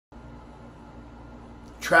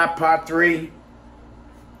trap part 3.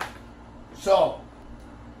 So,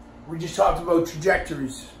 we just talked about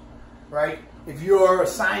trajectories, right? If your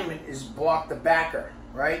assignment is block the backer,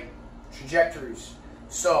 right? Trajectories.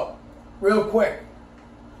 So, real quick,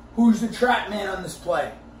 who's the trap man on this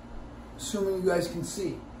play? Assuming you guys can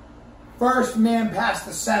see. First man past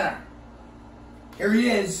the center. Here he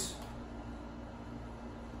is.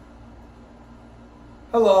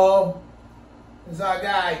 Hello. There's our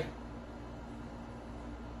guy.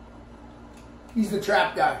 He's the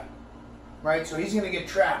trap guy, right? So he's going to get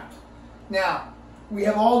trapped. Now, we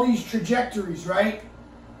have all these trajectories, right?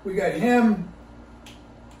 We got him,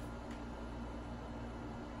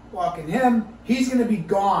 blocking him. He's going to be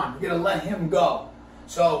gone. We're going to let him go.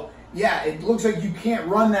 So, yeah, it looks like you can't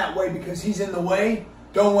run that way because he's in the way.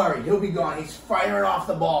 Don't worry, he'll be gone. He's firing off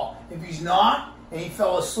the ball. If he's not, and he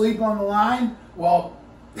fell asleep on the line, well,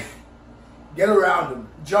 get around him.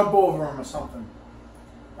 Jump over him or something.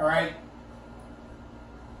 All right?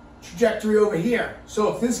 Trajectory over here.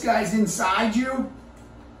 So if this guy's inside you,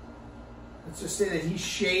 let's just say that he's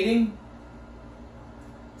shading,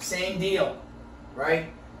 same deal, right?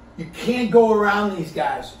 You can't go around these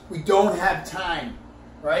guys. We don't have time,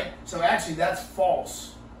 right? So actually that's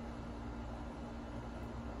false.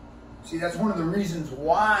 See, that's one of the reasons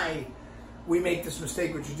why we make this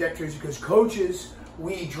mistake with trajectories, because coaches,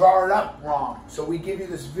 we draw it up wrong. So we give you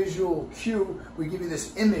this visual cue, we give you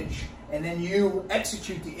this image, and then you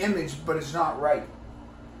execute the image, but it's not right.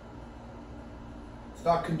 It's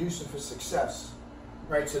not conducive for success,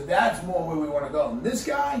 right? So that's more where we want to go. And this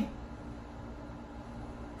guy,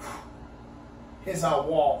 here's our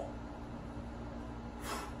wall.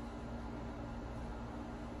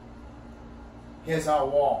 Here's our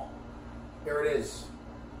wall. Here it is,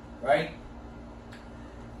 right?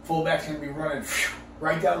 Fullback's going to be running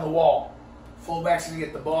right down the wall. Fullback's going to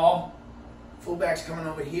get the ball. Fullback's coming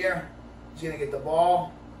over here. He's going to get the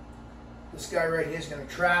ball. This guy right here is going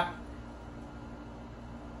to trap.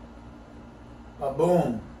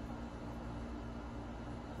 Ba-boom.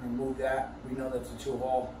 Remove that. We know that's a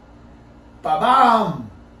 2-hole. Ba-bam!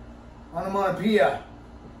 Onomatopoeia.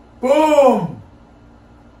 Boom!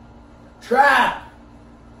 Trap!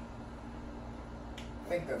 I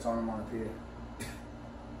think that's onomatopoeia.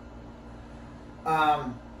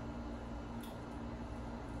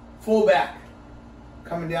 Fullback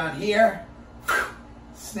coming down here,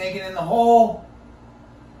 snaking in the hole.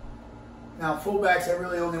 Now fullbacks, I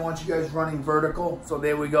really only want you guys running vertical. So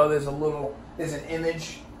there we go. There's an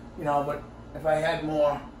image, you know. But if I had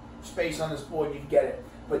more space on this board, you'd get it.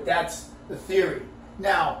 But that's the theory.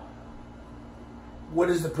 Now, what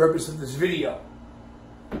is the purpose of this video?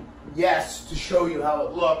 Yes, to show you how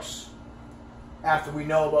it looks after we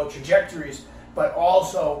know about trajectories, but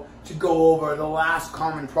also to go over the last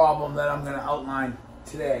common problem that I'm going to outline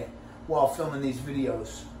today while filming these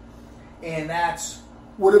videos. And that's,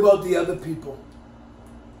 what about the other people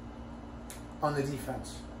on the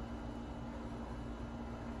defense?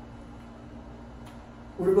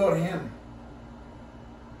 What about him?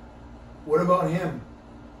 What about him?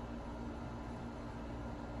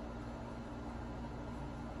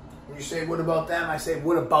 When you say, what about them? I say,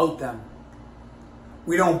 what about them?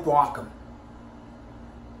 We don't block them.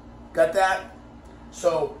 Got that?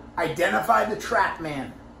 So, identify the trap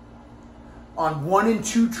man. On 1 and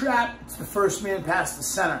 2 trap, it's the first man past the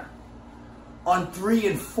center. On 3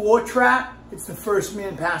 and 4 trap, it's the first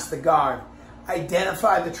man past the guard.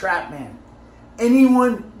 Identify the trap man.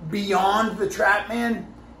 Anyone beyond the trap man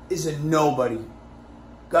is a nobody.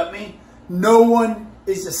 Got me? No one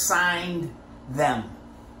is assigned them.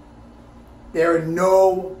 They're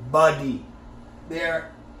nobody.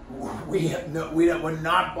 We're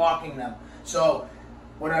not blocking them. So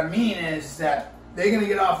what I mean is that they're going to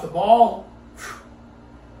get off the ball.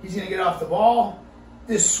 He's going to get off the ball.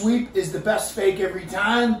 This sweep is the best fake every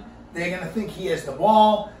time. They're going to think he has the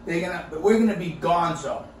ball. But we're going to be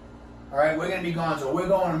gonzo. All right, we're going to be gonzo. We're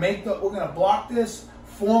going to block this,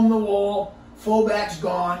 form the wall. Fullback's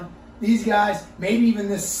gone. These guys, maybe even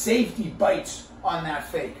this safety bites on that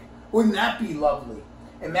fake. Wouldn't that be lovely?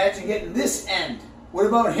 Imagine getting this end. What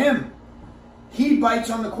about him? He bites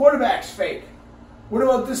on the quarterback's fake. What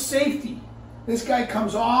about this safety? This guy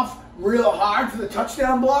comes off real hard for the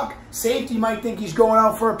touchdown block. Safety might think he's going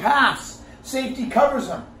out for a pass. Safety covers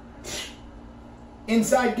him.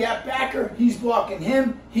 Inside gap backer, he's blocking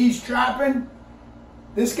him. He's trapping.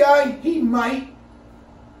 This guy, he might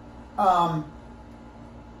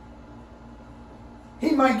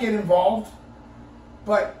get involved,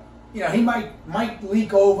 but you know, he might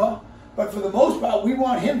leak over. But for the most part, we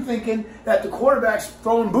want him thinking that the quarterback's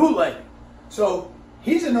throwing bootleg. So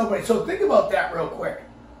he's a nobody. So think about that real quick.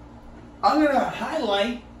 I'm going to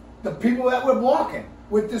highlight the people that we're blocking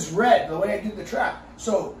with this red, the way I did the trap.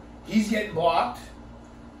 So he's getting blocked.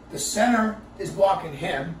 The center is blocking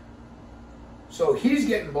him. So he's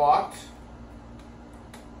getting blocked.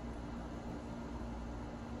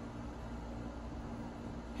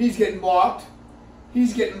 He's getting blocked.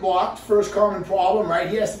 He's getting blocked. First common problem, right?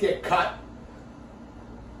 He has to get cut.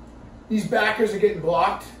 These backers are getting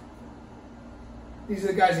blocked. These are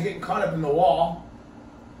the guys that are getting caught up in the wall.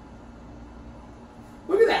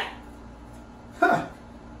 Look at that. Huh.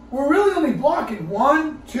 We're really only blocking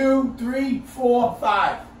 1, 2, 3, 4,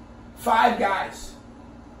 5. 5 guys.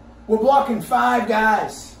 We're blocking 5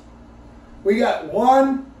 guys. We got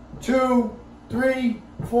 1, 2, 3,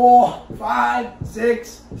 4, 5,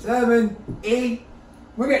 6, 7, 8.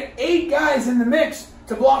 We got 8 guys in the mix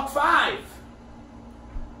to block 5.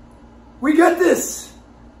 We got this.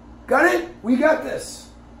 Got it? We got this.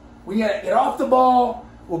 We got to get off the ball.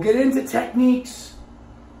 We'll get into techniques.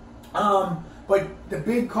 But the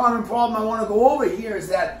big common problem I want to go over here is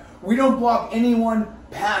that we don't block anyone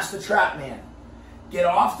past the trap man. Get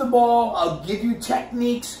off the ball. I'll give you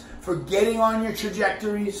techniques for getting on your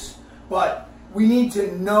trajectories, but we need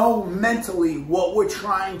to know mentally what we're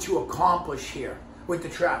trying to accomplish here with the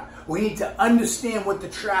trap. We need to understand what the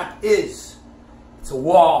trap is. It's a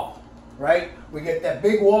wall, right? We get that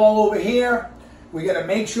big wall over here. We got to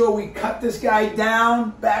make sure we cut this guy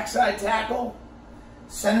down, backside tackle.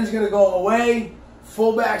 Center's going to go away.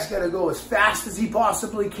 Fullback's got to go as fast as he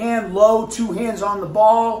possibly can. Low, 2 hands on the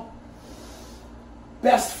ball.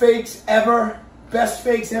 Best fakes ever. Best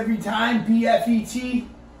fakes every time. BFET.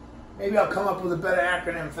 Maybe I'll come up with a better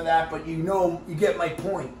acronym for that, but you know, you get my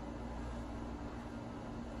point.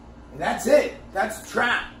 And that's it. That's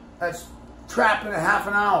trap. That's trap in a half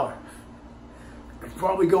an hour. Could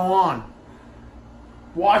probably go on.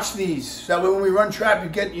 Watch these. That way when we run trap,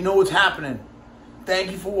 you know what's happening.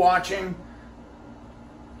 Thank you for watching.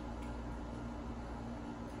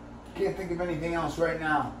 Can't think of anything else right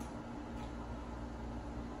now.